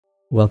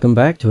Welcome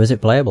back to Is It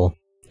Playable?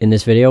 In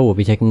this video we'll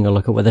be taking a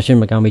look at whether Shin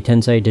Megami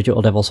Tensei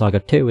Digital Devil Saga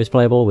 2 is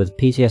playable with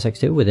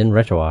PCSX2 within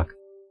RetroArch.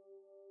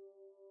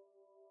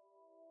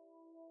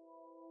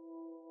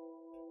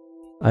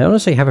 I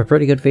honestly have a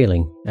pretty good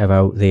feeling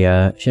about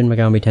the Shin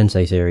Megami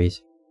Tensei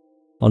series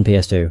on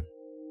PS2.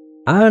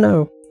 I don't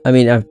know. I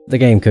mean, the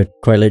game could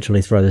quite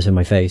literally throw this in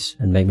my face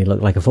and make me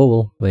look like a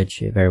fool,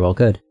 which it very well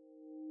could.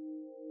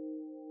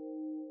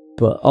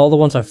 But all the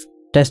ones I've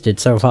tested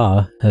so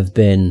far have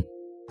been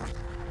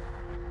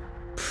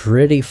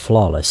pretty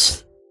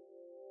flawless.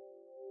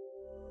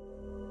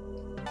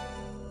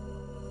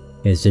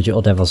 Is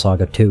Digital Devil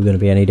Saga 2 going to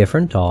be any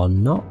different or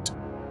not?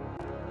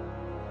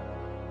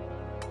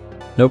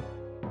 Nope.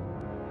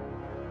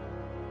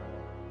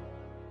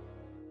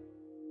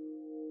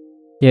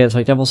 Yeah, it's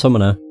like Devil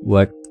Summoner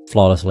worked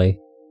flawlessly.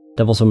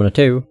 Devil Summoner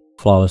 2,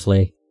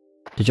 flawlessly.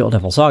 Digital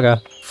Devil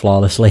Saga,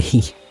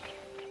 flawlessly.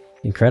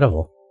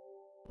 Incredible.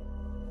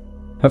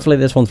 Hopefully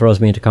this one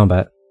throws me into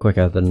combat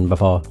quicker than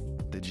before.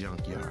 The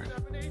junkyard,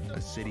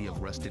 a city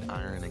of rusted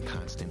iron and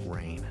constant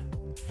rain.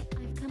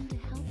 I've come to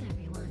help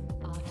everyone.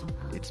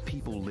 Its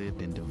people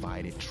lived in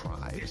divided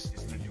tribes.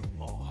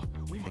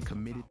 And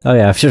committed. Oh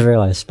yeah, I've just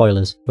realised.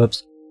 Spoilers.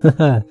 Whoops.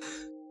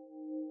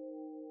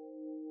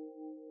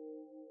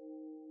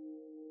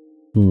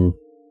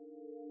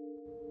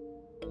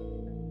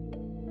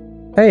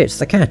 Hey, it's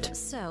the cat.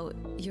 So,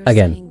 you're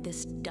Again. saying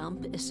this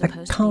dump is That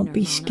supposed can't to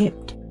be be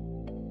skipped.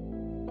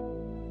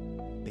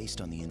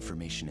 Based on the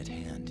information at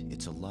hand,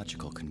 it's a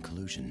logical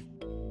conclusion.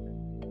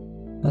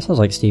 That sounds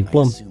like Steve I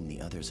Blum. assume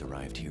the others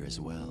arrived here as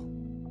well.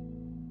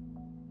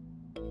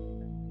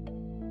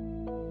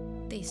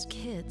 These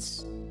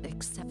kids,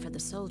 except for the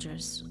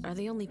soldiers, are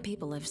the only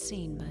people I've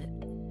seen, but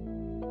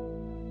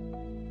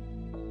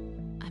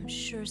I'm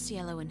sure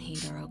Cielo and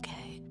Heat are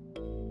okay.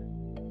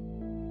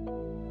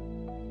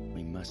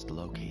 We must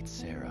locate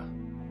Sarah.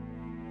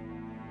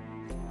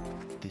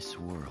 This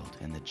world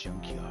and the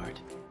junkyard.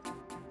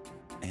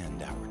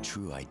 And our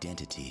true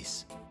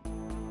identities.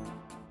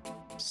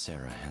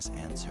 Sarah has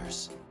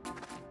answers.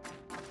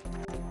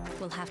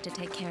 We'll have to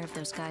take care of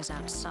those guys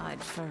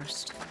outside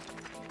first.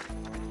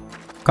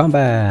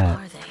 Combat!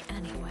 Are they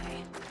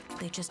anyway?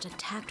 They just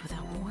attacked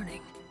without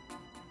warning.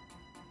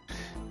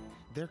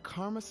 They're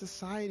Karma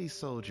Society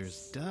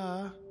soldiers,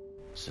 duh.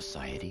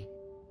 Society?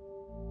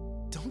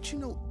 Don't you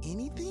know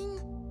anything?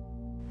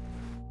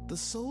 The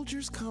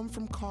soldiers come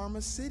from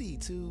Karma City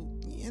to,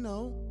 you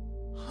know,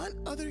 hunt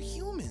other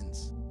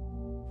humans.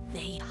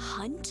 They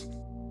hunt?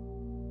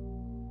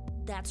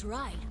 That's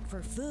right,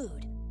 for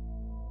food.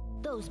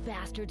 Those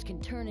bastards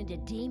can turn into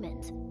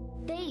demons.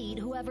 They eat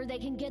whoever they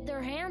can get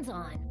their hands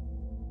on.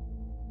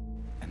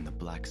 And the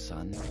Black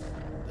Sun?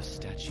 The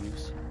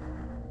statues?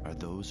 Are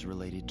those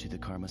related to the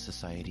Karma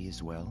Society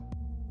as well?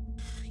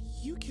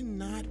 You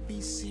cannot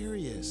be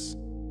serious.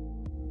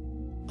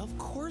 Of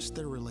course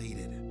they're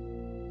related.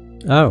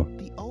 Oh.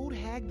 The old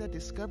hag that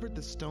discovered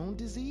the stone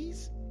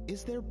disease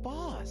is their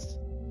boss.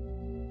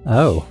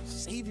 Oh.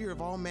 Savior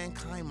of all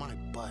mankind, my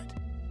butt.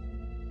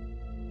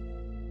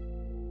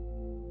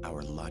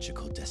 Our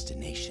logical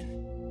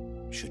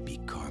destination should be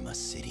Karma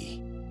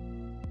City.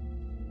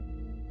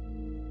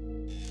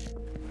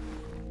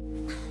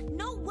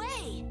 No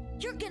way!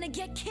 You're gonna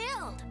get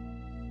killed!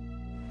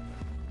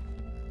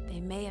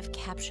 They may have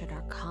captured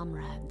our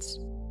comrades.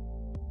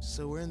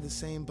 So we're in the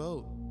same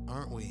boat,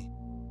 aren't we?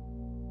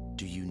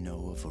 Do you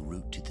know of a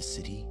route to the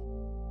city?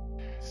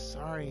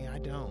 Sorry, I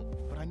don't.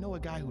 But I know a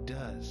guy who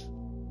does.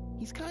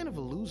 He's kind of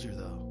a loser,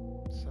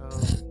 though. So...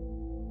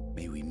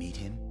 May we meet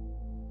him?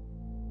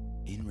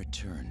 In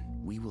return,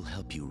 we will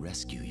help you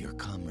rescue your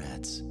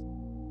comrades.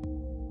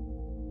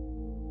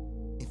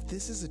 if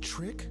this is a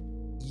trick,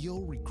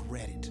 you'll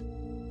regret it.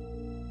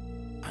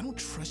 I don't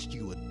trust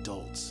you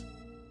adults.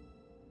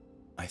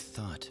 I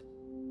thought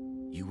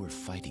you were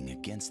fighting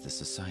against the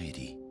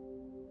society.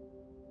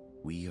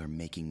 We are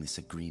making this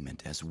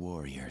agreement as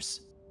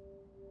warriors.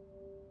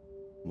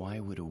 Why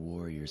would a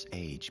warrior's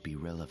age be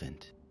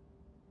relevant?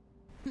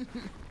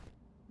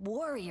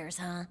 Warriors,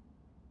 huh?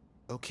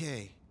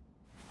 Okay.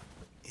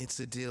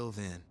 It's a deal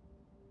then.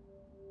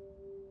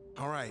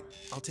 All right,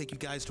 I'll take you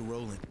guys to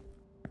Roland.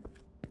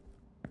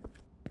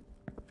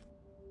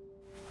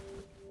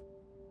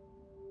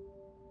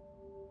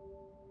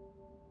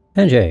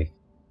 NJ,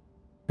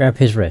 grab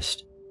his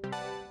wrist.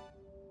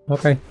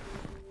 Okay.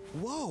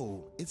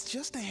 Whoa, it's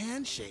just a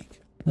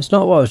handshake. That's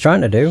not what I was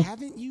trying to do.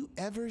 Haven't you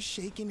ever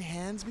shaken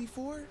hands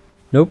before?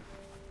 Nope.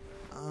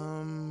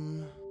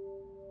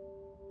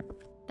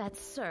 That's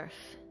Surf.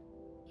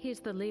 He's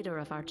the leader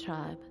of our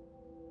tribe.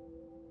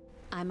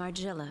 I'm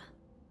Argilla.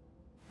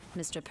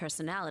 Mr.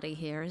 Personality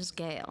here is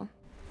Gale.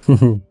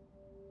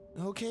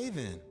 Okay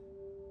then.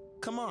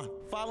 Come on,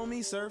 follow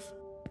me, Surf.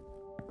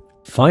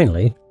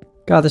 Finally.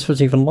 God, this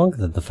was even longer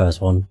than the first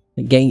one.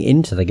 Getting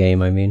into the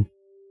game, I mean.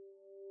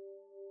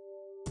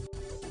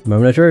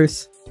 Moment of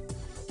truth.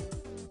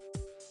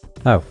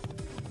 Oh.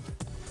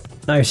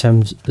 Nice,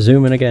 I'm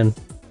zooming again.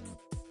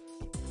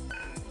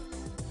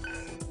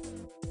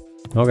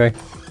 Okay.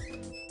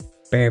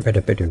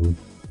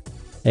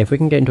 Hey, if we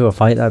can get into a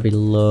fight, that'd be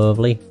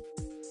lovely.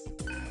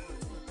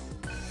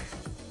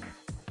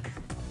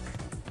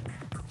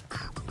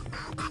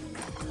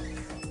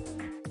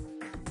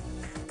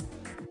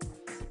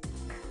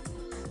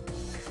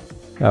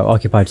 Oh,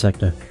 occupied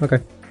sector. Okay.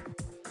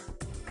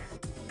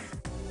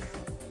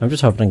 I'm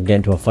just hoping I can get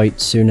into a fight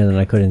sooner than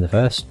I could in the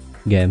first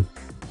game.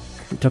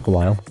 It took a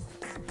while.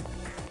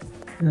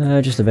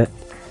 Just a bit.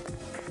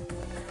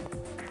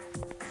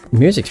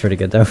 Music's pretty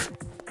good though.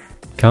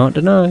 Can't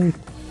deny.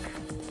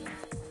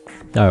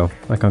 Oh,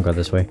 I can't go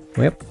this way.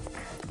 Yep.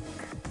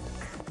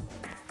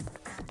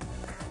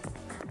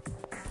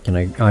 Can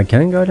I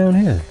can go down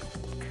here.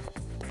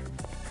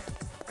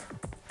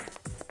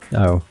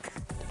 Oh.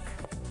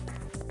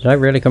 Did I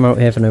really come out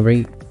here for no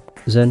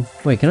reason?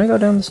 Wait, can I go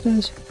down the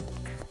stairs?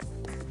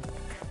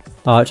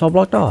 Oh, it's all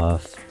blocked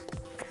off.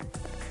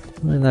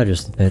 Well, they're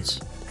just the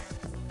pits.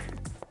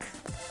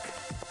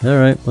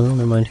 Alright, well,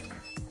 never mind.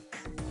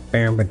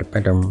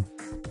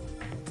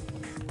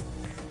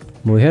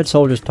 We heard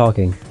soldiers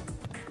talking.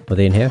 Were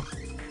they in here?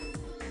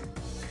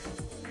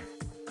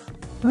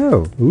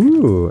 Oh,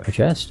 ooh, a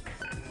chest.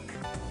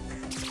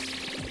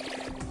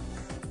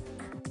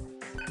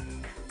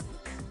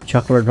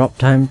 Chocolate drop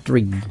time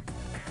 3.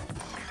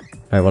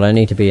 Alright, well I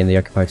need to be in the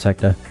occupied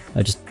sector.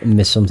 I just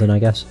missed something, I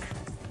guess.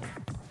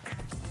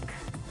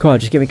 Come on,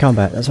 just give me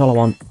combat, that's all I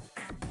want.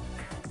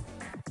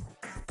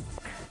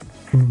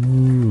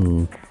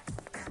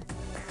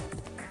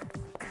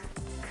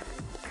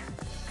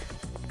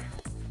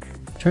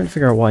 Trying to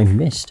figure out what I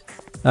missed.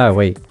 Oh,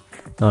 wait.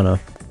 Oh no.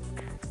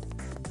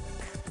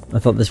 I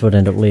thought this would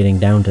end up leading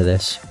down to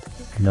this.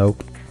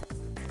 Nope.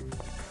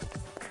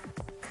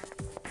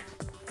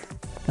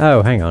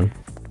 Oh, hang on.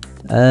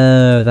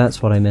 Oh,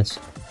 that's what I missed.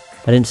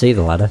 I didn't see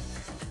the ladder.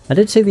 I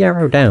did see the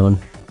arrow down,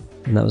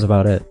 and that was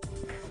about it.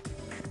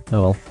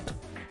 Oh well.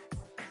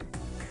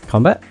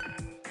 Combat?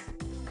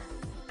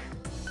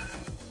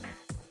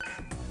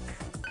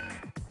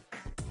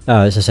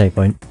 Oh, it's a save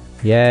point.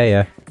 Yeah,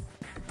 yeah.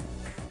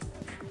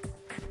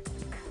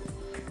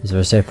 Is there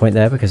a save point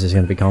there because there's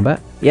going to be combat?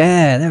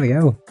 Yeah, there we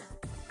go.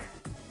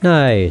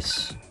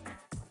 Nice.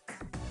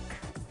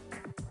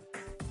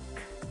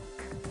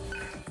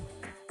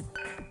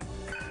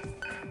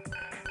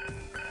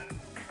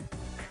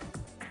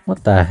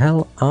 What the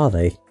hell are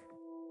they?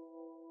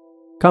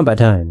 Combat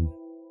time.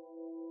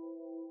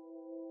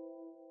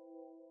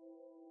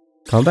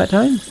 Combat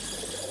time?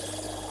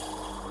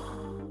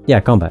 Yeah,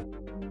 combat.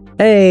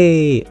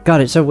 Hey! God,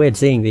 it's so weird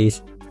seeing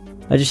these.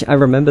 I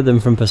remember them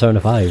from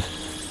Persona 5.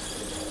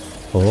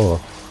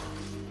 Oh.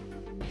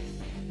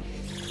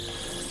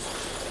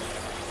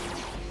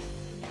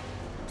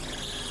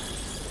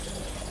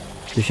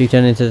 Does she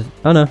turn into...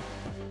 Oh no.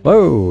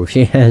 Whoa!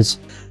 She has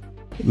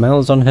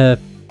mouths on her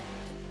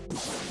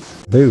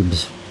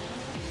boobs.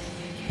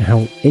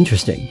 How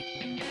interesting.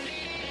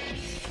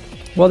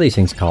 What are these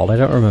things called? I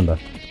don't remember.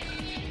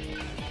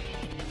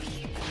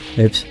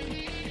 Oops.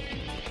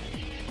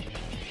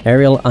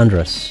 Aerial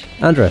Andress.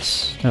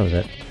 Andress! That was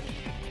it.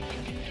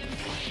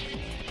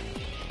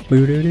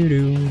 Boo doo doo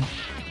doo.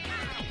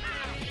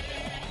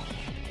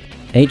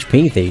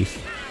 HP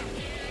thief.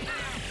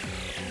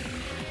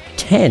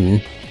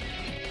 10?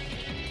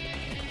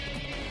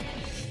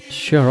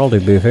 Sure, I'll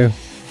do boo-hoo.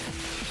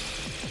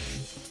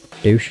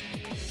 Douche.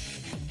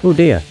 Oh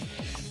dear.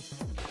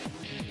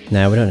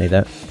 No, we don't need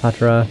that.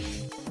 Patra.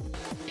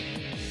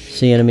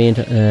 See enemy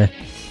into...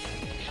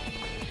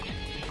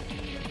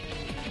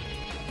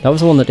 That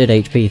was the one that did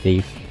HP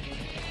thief.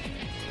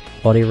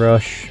 Body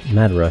rush,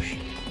 mad rush.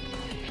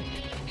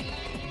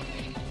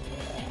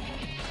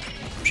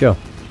 Sure.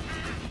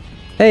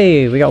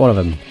 Hey, we got one of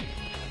them.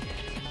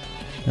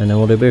 And then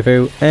we'll do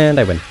boo-foo, and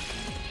I win.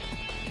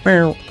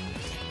 Meow.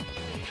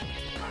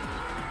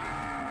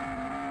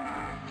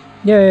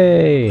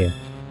 Yay!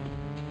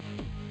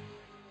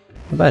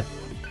 Not bad.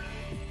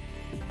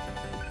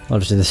 I'll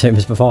just do the same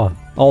as before.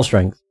 All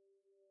strength.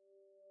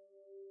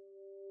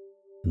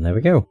 And there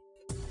we go.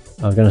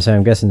 I was gonna say,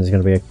 I'm guessing there's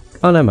gonna be a...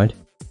 Oh, never mind.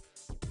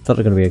 Thought it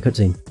was gonna be a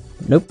cutscene.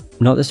 Nope,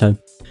 not this time.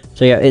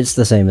 So yeah, it's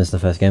the same as the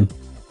first game.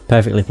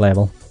 Perfectly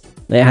playable.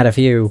 It had a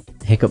few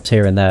hiccups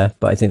here and there,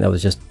 but I think that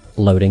was just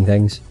loading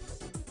things.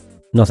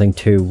 Nothing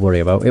to worry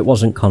about. It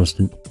wasn't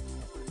constant.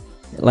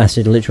 It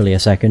lasted literally a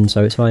second,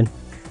 so it's fine.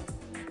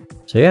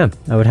 So yeah,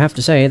 I would have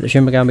to say that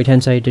Shin Megami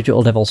Tensei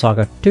Digital Devil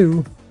Saga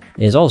 2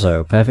 is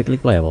also perfectly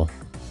playable.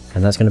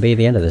 And that's going to be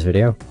the end of this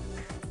video.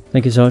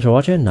 Thank you so much for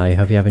watching, I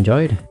hope you have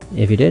enjoyed.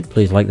 If you did,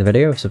 please like the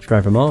video,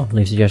 subscribe for more,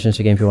 leave suggestions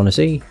for games you want to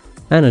see,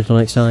 and until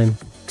next time,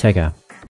 take care.